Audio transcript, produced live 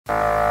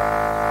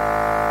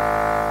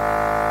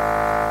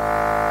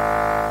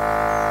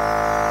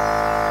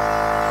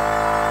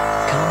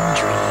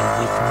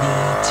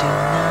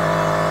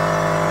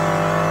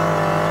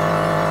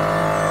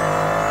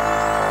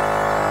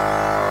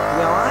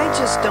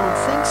just don't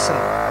think so.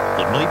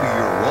 But maybe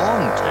you're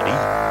wrong, Teddy.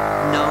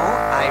 No,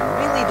 I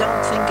really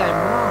don't think I'm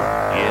wrong.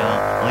 Yeah,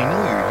 I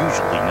know you're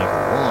usually never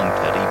wrong,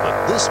 Teddy, but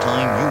this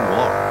time you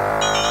are.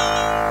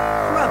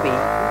 Grubby,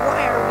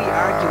 why are we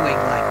arguing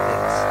like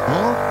this?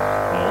 Huh?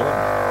 Well,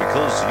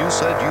 because you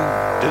said you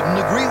didn't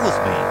agree with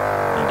me.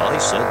 And I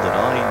said that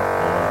I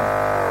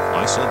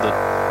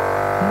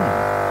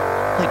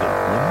don't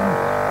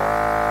remember.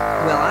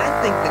 Well, I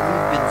think that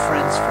we've been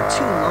friends for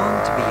too long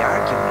to be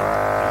arguing.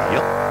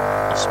 Yep,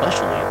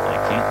 especially if I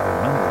can't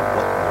remember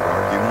what we're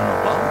arguing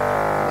about.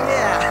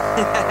 Yeah.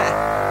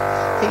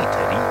 Hey,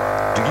 Teddy,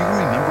 do you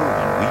remember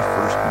when we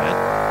first met?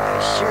 I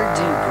sure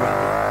do,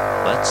 Grubby.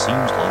 That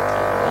seems like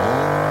a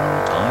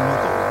long time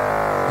ago.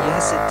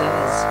 Yes, it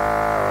does.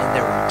 And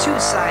there were two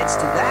sides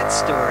to that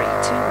story,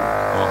 too.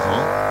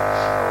 Uh-huh.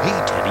 Hey,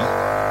 Teddy,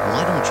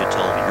 why don't you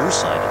tell your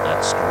side of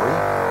that story,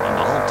 and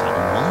I'll tell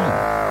mine.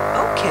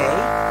 Okay.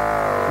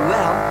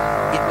 Well,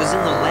 it was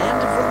in the land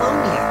of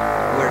Verlonia,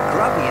 where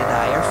Grubby and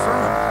I are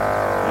from.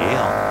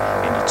 Yeah,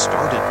 and it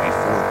started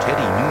before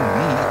Teddy knew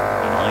me,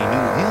 and I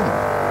knew him.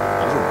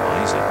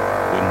 Otherwise, it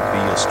wouldn't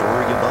be a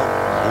story about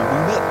how we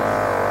met.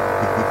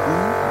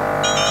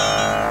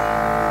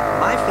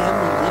 My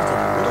family lived in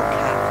a little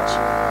cottage.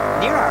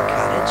 Near our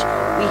cottage,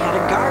 we had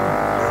a garden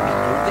where we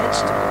grew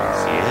vegetables.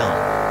 Yeah.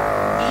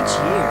 Each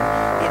year,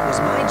 it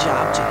was my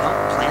job to help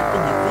plant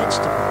the new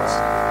vegetables.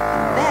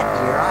 That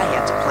year, I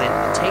had to plant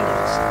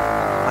potatoes.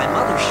 My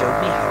mother showed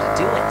me how to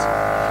do it.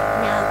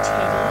 Now,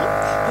 Teddy,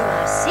 there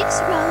are 6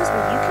 rows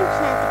where you can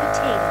plant the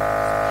potatoes.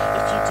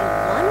 If you do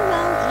 1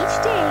 row each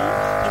day,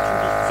 you can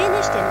be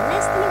finished in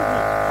less than a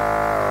week.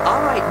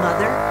 All right,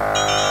 Mother.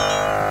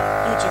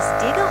 You just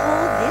dig a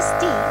hole this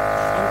deep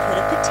and put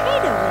a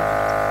potato in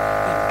it.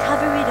 Then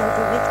cover it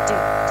over with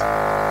dirt.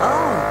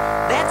 Oh,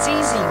 that's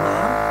easy,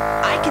 Mom.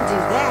 I can do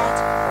that.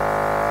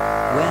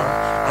 Well,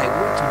 I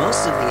worked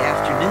most of the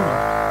afternoon,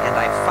 and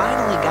I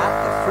finally got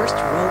the first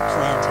row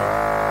planted.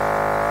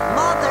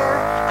 Mother,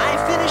 I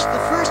finished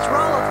the first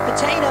row of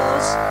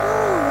potatoes.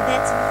 Oh,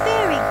 that's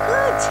very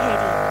good,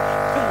 Teddy.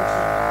 Thank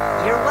you.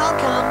 You're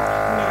welcome.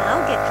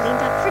 Now get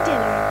cleaned up for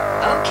dinner.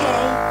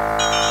 Okay.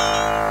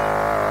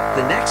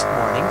 The next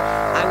morning,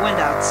 I went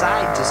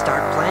outside to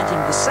start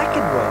planting the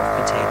second row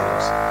of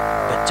potatoes.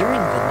 But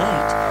during the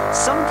night,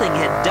 something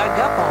had dug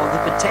up all the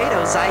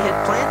potatoes I had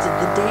planted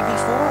the day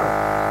before.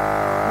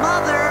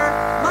 Mother!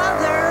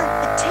 Mother!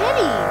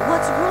 Teddy,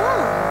 what's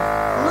wrong?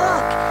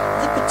 Look,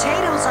 the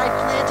potatoes I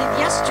planted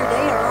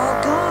yesterday are all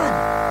gone.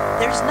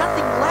 There's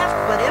nothing left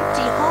but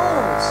empty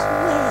holes.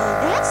 Well,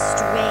 that's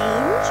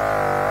strange.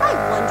 I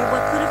wonder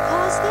what could have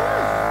caused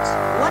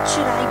that. What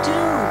should I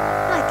do?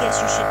 I guess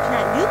you should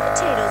plant new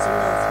potatoes in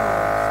those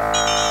holes.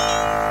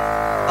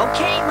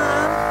 Okay,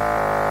 Mom.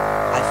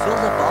 I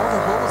filled up all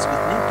the holes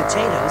with new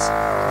potatoes.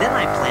 Then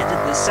I planted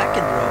the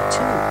second row,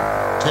 too.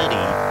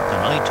 Teddy,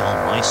 can I tell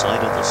my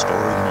side of the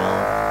story now?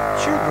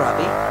 Sure,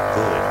 Grubby.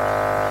 Good.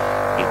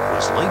 It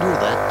was later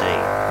that day,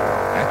 or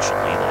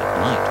actually that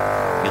night.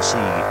 You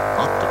see,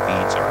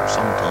 octopedes are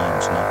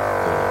sometimes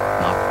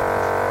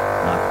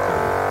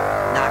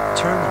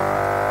Nocturnal.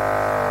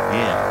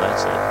 Yeah,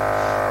 that's it.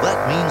 That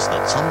means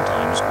that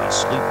sometimes we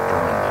sleep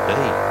during the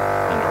day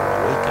and are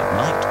awake at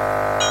night.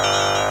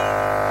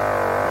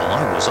 Well,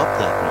 I was up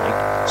that night,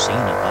 seeing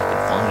if I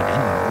could find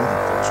any more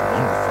of those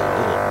wonderful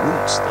little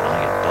roots that I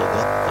had dug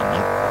up the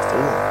night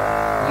before.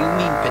 You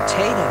mean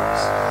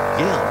potatoes?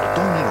 Yeah, but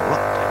don't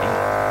interrupt, Teddy.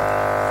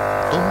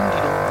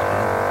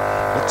 Dum-de-dum-de-dum.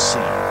 Let's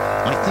see.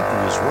 I think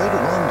it was right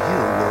around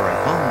here where I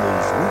found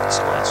those roots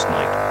last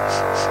night.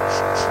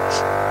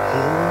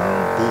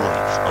 Oh boy,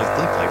 I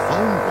think I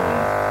found one.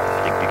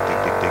 Dig, dig, dig,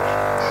 dig, dig.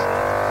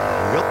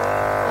 Yep,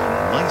 a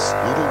nice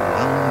little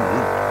round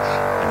root.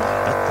 And I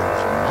bet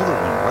there's another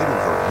one right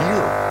over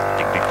here.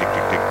 Dig, dig, dig,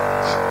 dig, dig.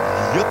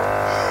 Yep.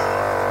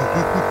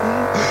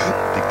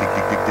 Dig, dig,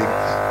 dig, dig, dig.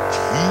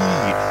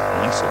 Gee,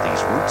 nice of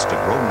these roots to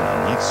grow in a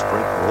nice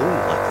straight row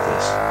like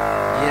this.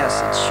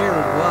 Yes, it sure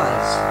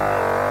was.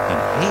 And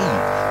hey,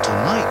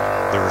 tonight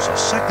there's a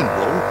second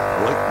row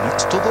right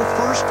next to the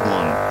first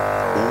one.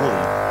 Boy,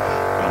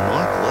 am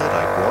I glad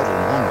I brought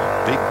along a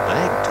big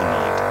bag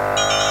tonight.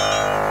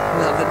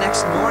 Well, the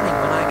next morning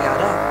when I got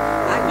up,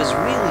 I was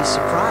really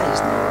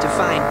surprised to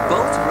find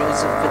both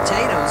rows of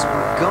potatoes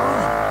were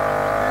gone.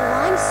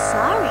 Oh, I'm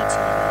sorry,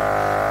 Teddy.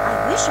 I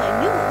wish I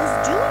knew what was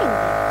doing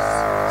this.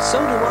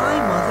 So do I,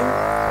 Mother.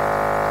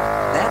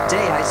 That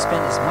day I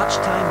spent as much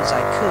time as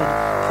I could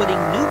putting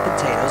new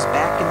potatoes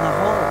back in the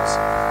holes.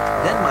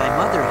 Then my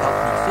mother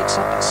helped me fix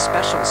up a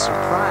special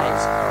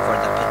surprise for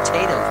the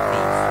potato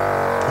thief.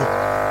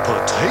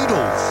 Potato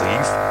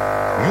thief?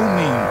 You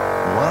mean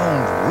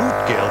round root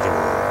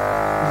gatherer?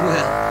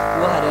 Well,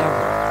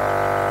 whatever.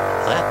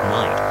 That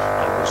night,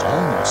 I was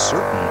almost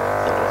certain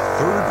that a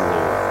third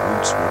row of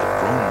roots would have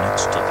grown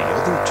next to the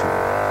other two.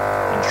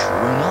 And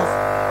sure enough,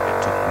 it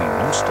took me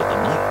most of the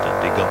night to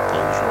dig up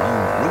those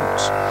round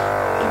roots.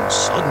 Then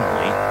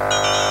suddenly...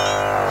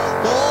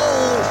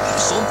 Oh!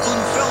 Something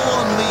fell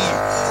on me!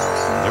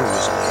 And there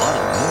was a lot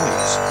of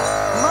noise.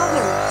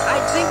 Mother, I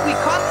think we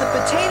caught the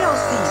potato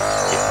thief.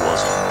 It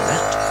was a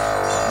net.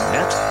 A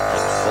net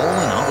had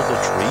fallen out of a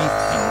tree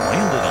and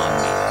landed on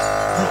me.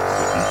 I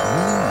couldn't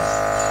move.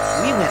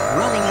 We went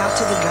running out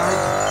to the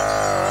garden.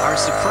 Our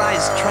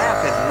surprise trap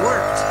had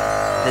worked.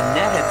 The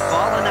net had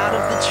fallen out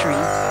of the tree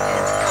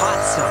and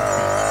caught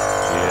something.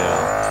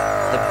 Yeah.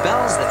 The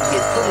bells that we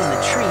had put in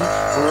the tree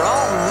were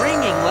all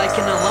ringing like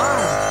an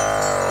alarm.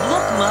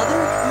 Look,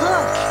 Mother,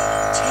 look!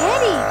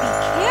 Teddy, be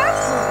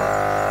careful.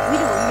 We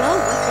don't know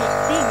what that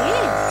thing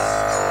is.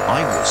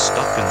 I was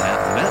stuck in that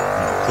net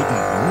and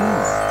couldn't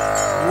move.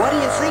 What do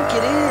you think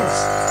it is?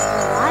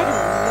 Well, I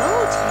don't know,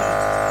 Teddy.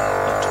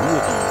 The two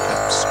of them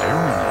kept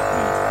staring at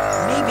me.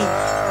 Maybe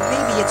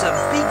it's a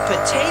big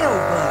potato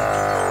bug.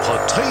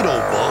 Potato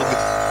bug?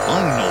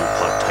 I'm no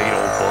potato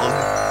bug.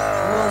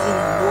 Well,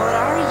 then what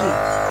are you?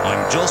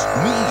 I'm just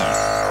me.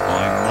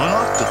 I'm an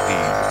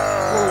octopede.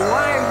 Well,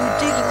 why are you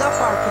digging up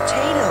our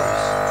potatoes?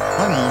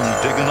 I'm only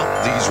digging up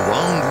these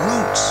round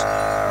roots.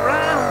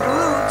 Round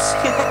roots?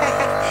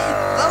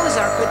 Those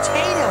are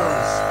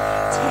potatoes.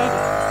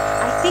 Teddy,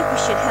 I think we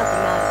should help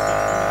him out of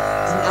that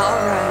net. All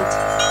right.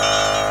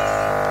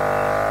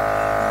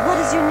 What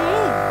is your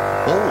name?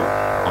 Oh,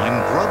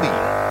 I'm Grubby.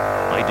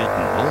 I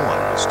didn't know I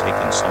was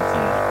taking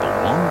something that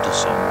belonged to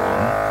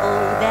someone.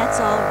 Oh,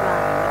 that's all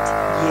right.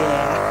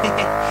 Yeah.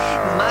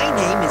 My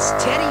name is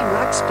Teddy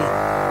Ruxpin,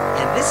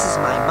 and this is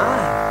my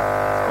mom.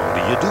 How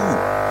do you do?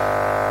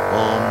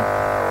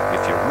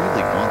 If you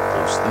really want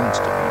those things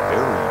to be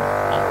buried,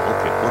 I'll help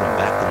you put them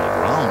back in the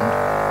ground.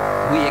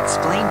 We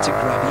explained to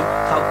Grubby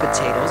how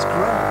potatoes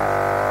grow.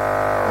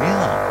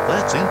 Yeah,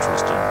 that's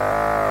interesting.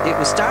 It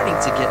was starting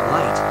to get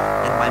light,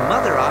 and my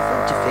mother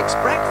offered to fix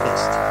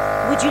breakfast.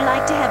 Would you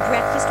like to have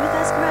breakfast with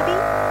us, Grubby?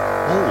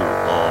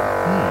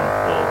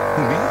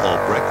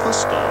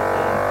 Breakfast?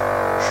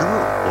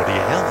 Sure. What are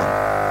you having?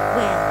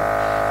 Well,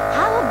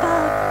 how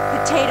about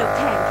potato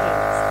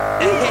pancakes?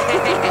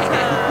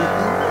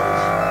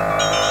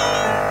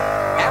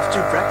 After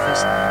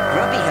breakfast,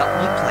 Grubby helped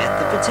me plant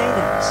the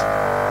potatoes.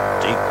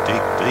 Dig,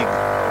 dig, dig.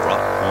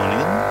 Drop one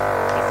in,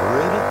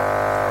 cover it up.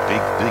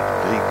 Dig, dig,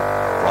 dig.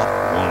 Drop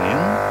one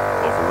in,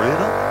 cover it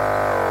up.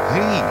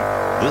 Hey,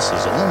 this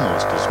is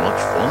almost as much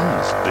fun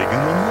as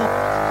digging them up.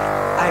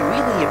 I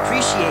really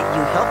appreciate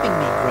you helping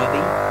me,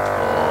 Grubby.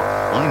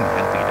 I'm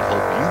happy to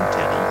help you,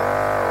 Teddy.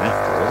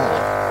 After all,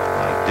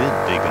 I did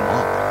dig them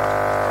up.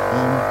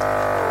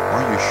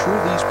 Are you sure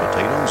these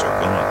potatoes are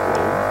gonna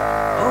grow?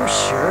 Oh,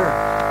 sure.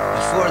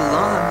 Before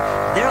long,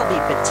 there'll be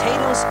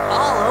potatoes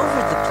all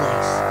over the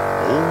place.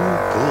 Oh,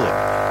 good.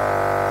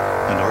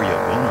 And are you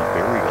gonna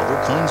bury other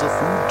kinds of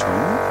food,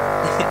 too?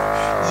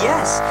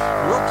 Yes,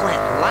 we'll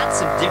plant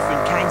lots of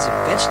different kinds of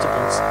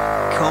vegetables.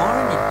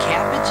 Corn and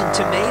cabbage and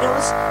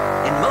tomatoes.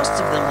 And most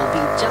of them will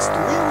be just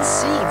little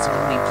seeds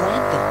when we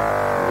plant them.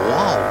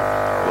 Wow!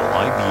 Will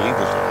I be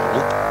able to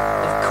help?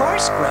 Of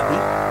course, Grubby,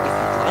 if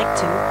you'd like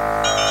to.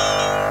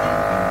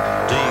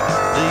 Dig,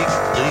 dig,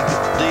 dig,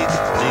 dig,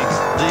 dig,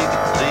 dig,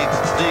 dig,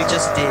 dig.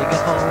 Just dig a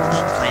hole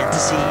and plant a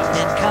seed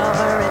and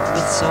cover it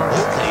with soil.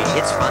 Okay.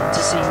 It's fun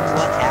to see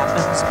what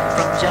happens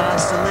from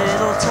just a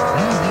little toe.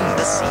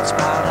 The seeds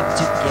sprout up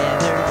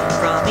together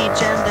from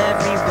each and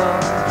every row.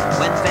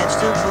 When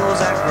vegetables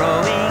are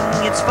growing,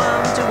 it's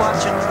fun to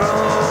watch them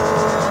grow.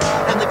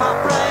 And they pop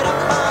right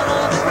up out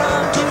of the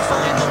ground to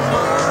find the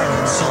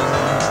morning sun.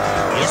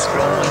 Yes,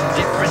 growing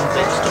different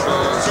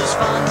vegetables is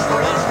fun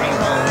for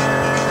everyone.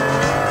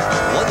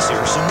 Let's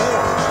hear some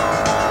more.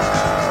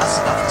 A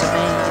stuffed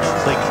tomato,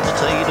 Baked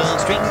potatoes,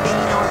 string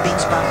bean or bean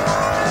sprout,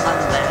 a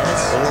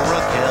lettuce, or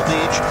a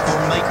cabbage for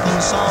making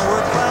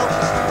sauerkraut,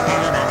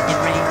 an onion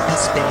ring, a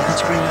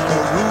spinach green,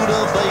 or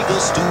rutabaga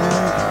stew,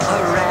 a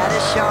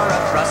radish or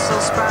a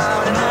Brussels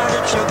sprout, an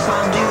artichoke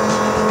fondue.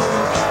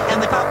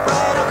 And they pop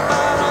right up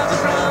out of the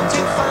ground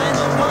to find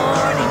the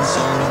morning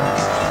sun.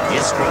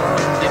 Yes,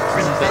 growing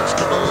different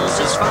vegetables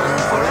is fun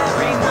for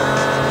everyone.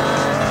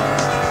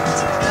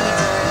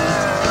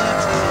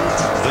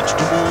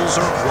 Vegetables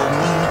are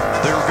growing,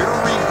 they're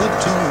very good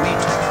to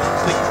eat.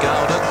 Pick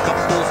out a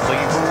couple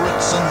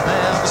favorites and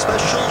have a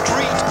special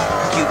treat.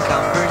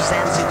 Cucumbers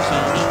and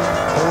zucchini,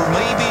 Or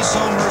maybe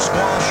summer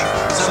squash,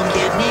 some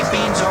kidney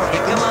beans or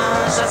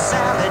jiccamas, a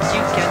salad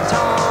you can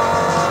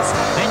toss.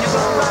 And you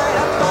go right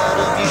up out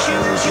of your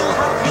shoes, you'll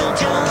hop, you'll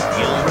jump,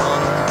 you'll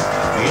run.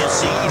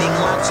 Yes, eating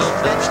lots of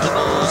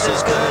vegetables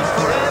is good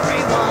for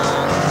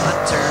everyone. A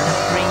turnip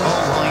green, a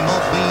lima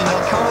bean, a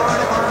corn,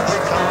 a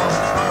pumpkin cob,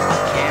 a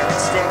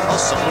carrot stick, a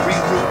celery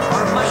root,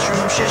 or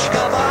mushroom shish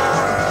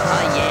kebab,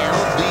 a yam,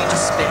 a beet,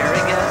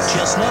 asparagus,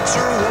 chestnuts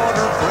or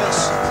watercress.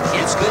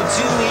 it's good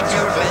to eat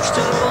your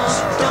vegetables.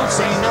 Don't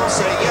say no,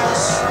 say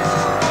yes.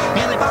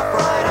 And they pop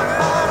right up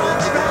out of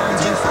the ground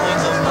to find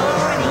the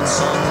morning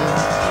sun.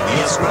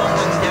 Yes,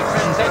 growing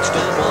different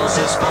vegetables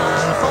is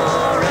fun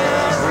for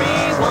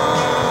everyone.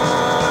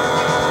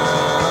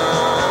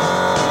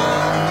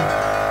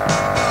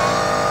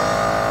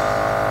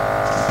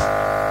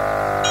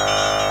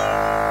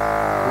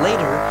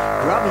 Later,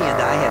 Grubby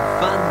and I had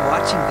fun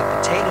watching the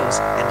potatoes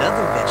and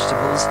other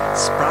vegetables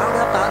sprout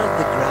up out of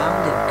the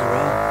ground and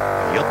grow.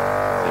 Yep,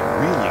 they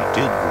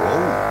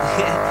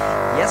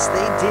Yes,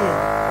 they did.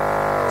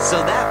 So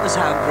that was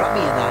how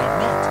Grubby and I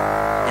met,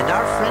 and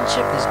our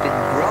friendship has been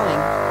growing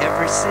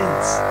ever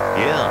since.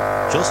 Yeah,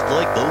 just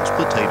like those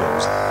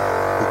potatoes.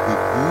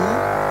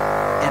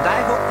 And I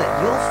hope that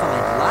you'll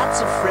find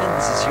lots of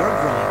friends as you're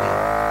growing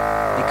up,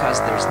 because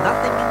there's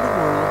nothing in the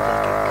world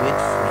like a good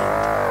friend.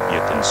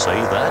 You can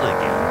say that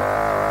again.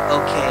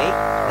 Okay,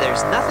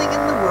 there's nothing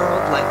in the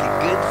world like a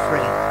good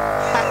friend.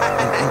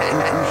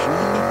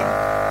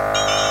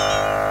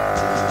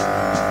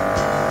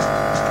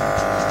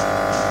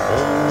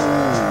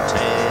 Oh,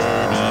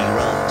 Teddy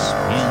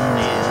Ruxpin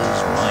is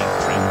my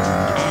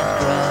friend. And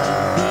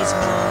Grubby's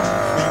my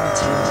friend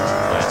too.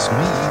 That's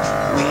me.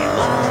 We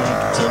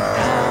like to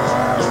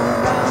pal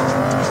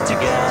around.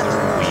 Together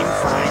we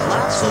find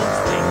lots of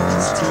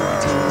things to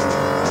do.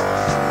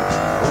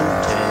 Oh,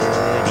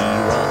 Teddy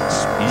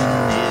Ruxpin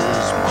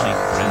is my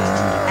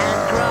friend. And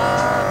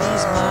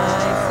Grubby's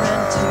my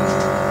friend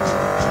too.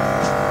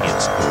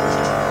 It's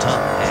good to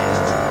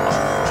have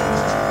a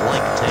friend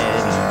like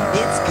Teddy.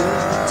 It's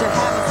good to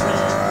have a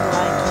friend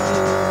like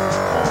you.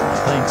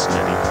 Oh, thanks,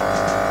 Teddy.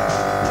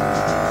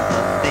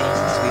 The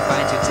things we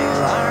find to do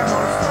are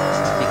more fun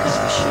because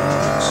we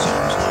share.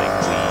 Seems like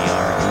we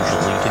are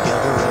usually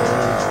together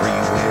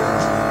everywhere.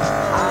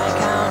 I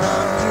count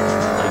on you.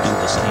 I do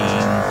the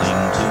same thing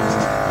too.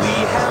 We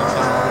help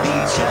out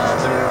each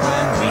other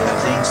when we have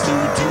things to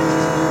do.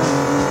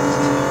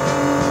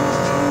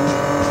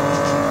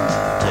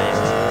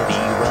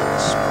 Teddy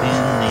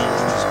Ruxpin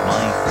is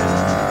my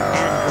friend.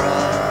 And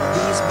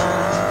Grubby's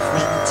my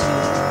friend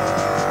too.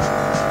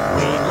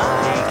 We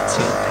like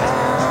to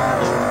pal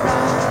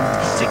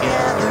around.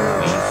 Together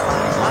we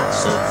find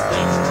lots of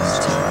things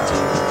to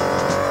do.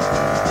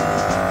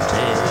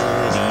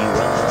 Teddy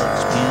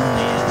Ruxpin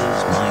is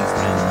my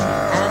friend.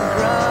 And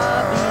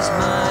Grubby's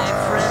my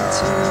friend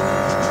too.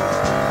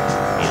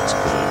 It's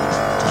good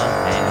to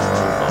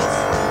have a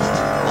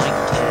friend like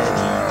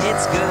Teddy.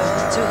 It's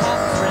good to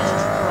have a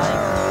friend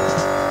like you.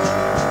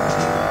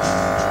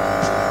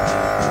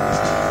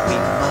 We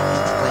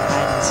might play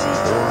hide and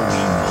seek, Or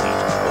we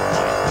might go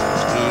fight.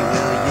 we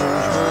will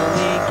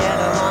usually get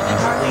along and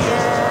hardly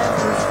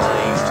ever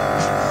fight.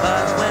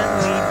 But when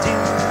we do,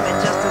 in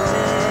just a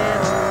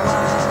little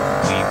while,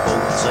 We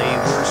both say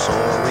we're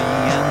sorry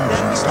and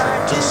then we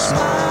start to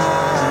smile.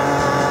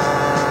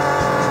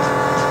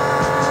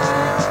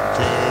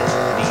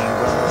 Teddy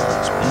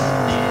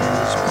Ruxpin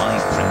is my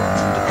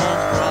friend.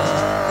 and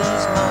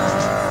Grubby's my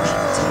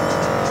friend too.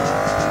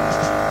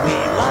 We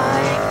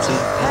like to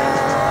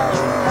pal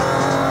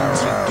around.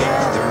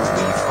 Together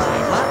we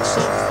find lots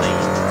of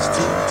things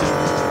to do.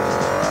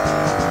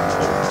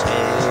 Oh,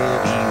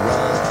 Teddy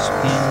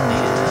Ruxpin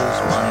is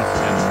my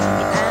friend.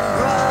 And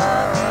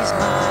Grubby's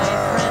my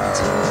friend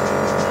too.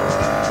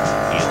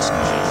 It's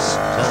nice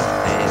to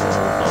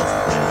have a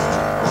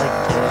friend like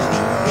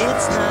Teddy.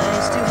 It's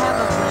nice to have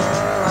a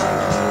friend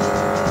like you.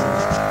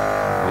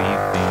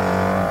 We've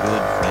been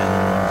good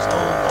friends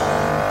a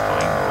long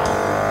time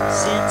now.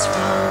 Since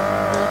from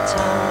the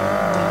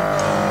time we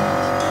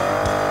met,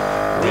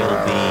 We'll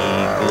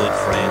be good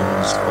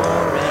friends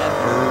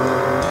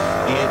forever.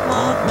 It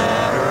won't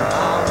matter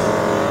how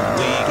old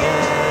we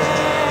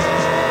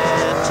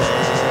get.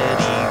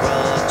 Teddy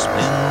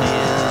Ruxpin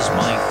is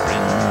my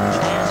friend.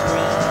 and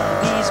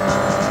Grubby's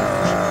my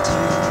friend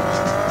too.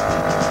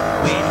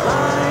 We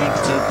like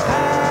to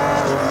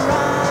pal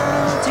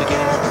around.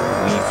 Together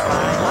we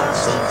find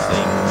lots of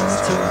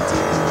things to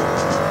do.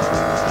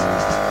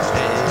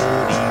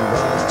 Teddy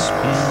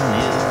Ruxpin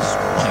is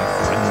my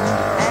friend.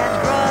 And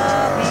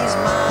Grubby's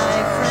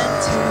my friend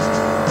too.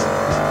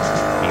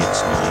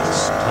 It's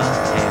nice to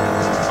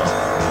have a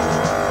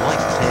friend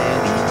like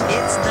Teddy.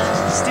 It's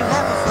nice to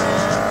have a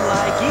friend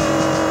like you.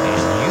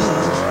 And you,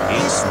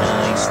 it's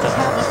nice to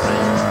have a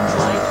friend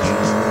like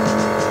you.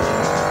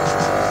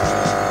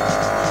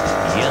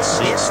 Yes,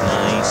 it's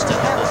nice to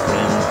have a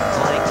friend